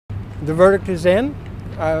The verdict is in.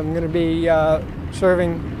 I'm going to be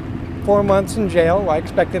serving 4 months in jail. I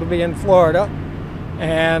expect it'll be in Florida.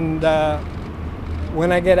 And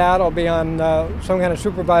when I get out, I'll be on some kind of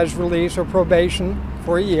supervised release or probation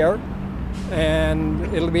for a year.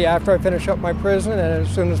 And it'll be after I finish up my prison, and as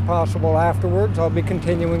soon as possible afterwards, I'll be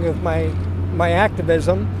continuing with my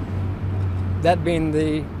activism, that being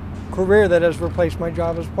the career that has replaced my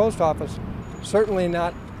job as post office. Certainly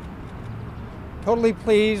not totally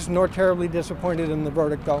pleased nor terribly disappointed in the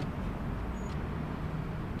verdict, though.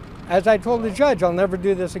 As I told the judge, I'll never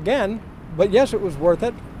do this again, but yes, it was worth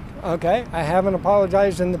it. Okay, I haven't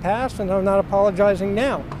apologized in the past, and I'm not apologizing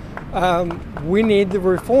now. We need the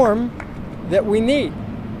reform that we need,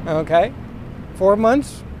 okay? 4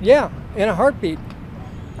 months, yeah, in a heartbeat.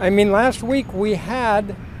 I mean, last week we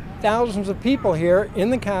had thousands of people here in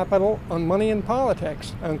the Capitol on money and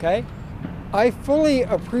politics, okay? I fully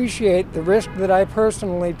appreciate the risk that I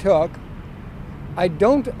personally took. I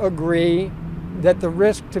don't agree that the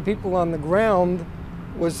risk to people on the ground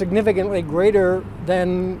was significantly greater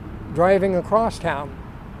than driving across town.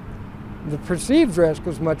 The perceived risk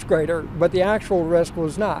was much greater, but the actual risk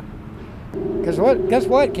was not. Because guess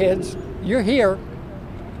what, kids? You're here.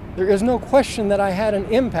 There is no question that I had an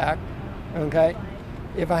impact, okay?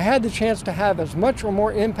 If I had the chance to have as much or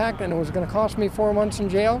more impact and it was going to cost me 4 months in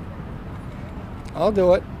jail, I'll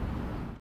do it.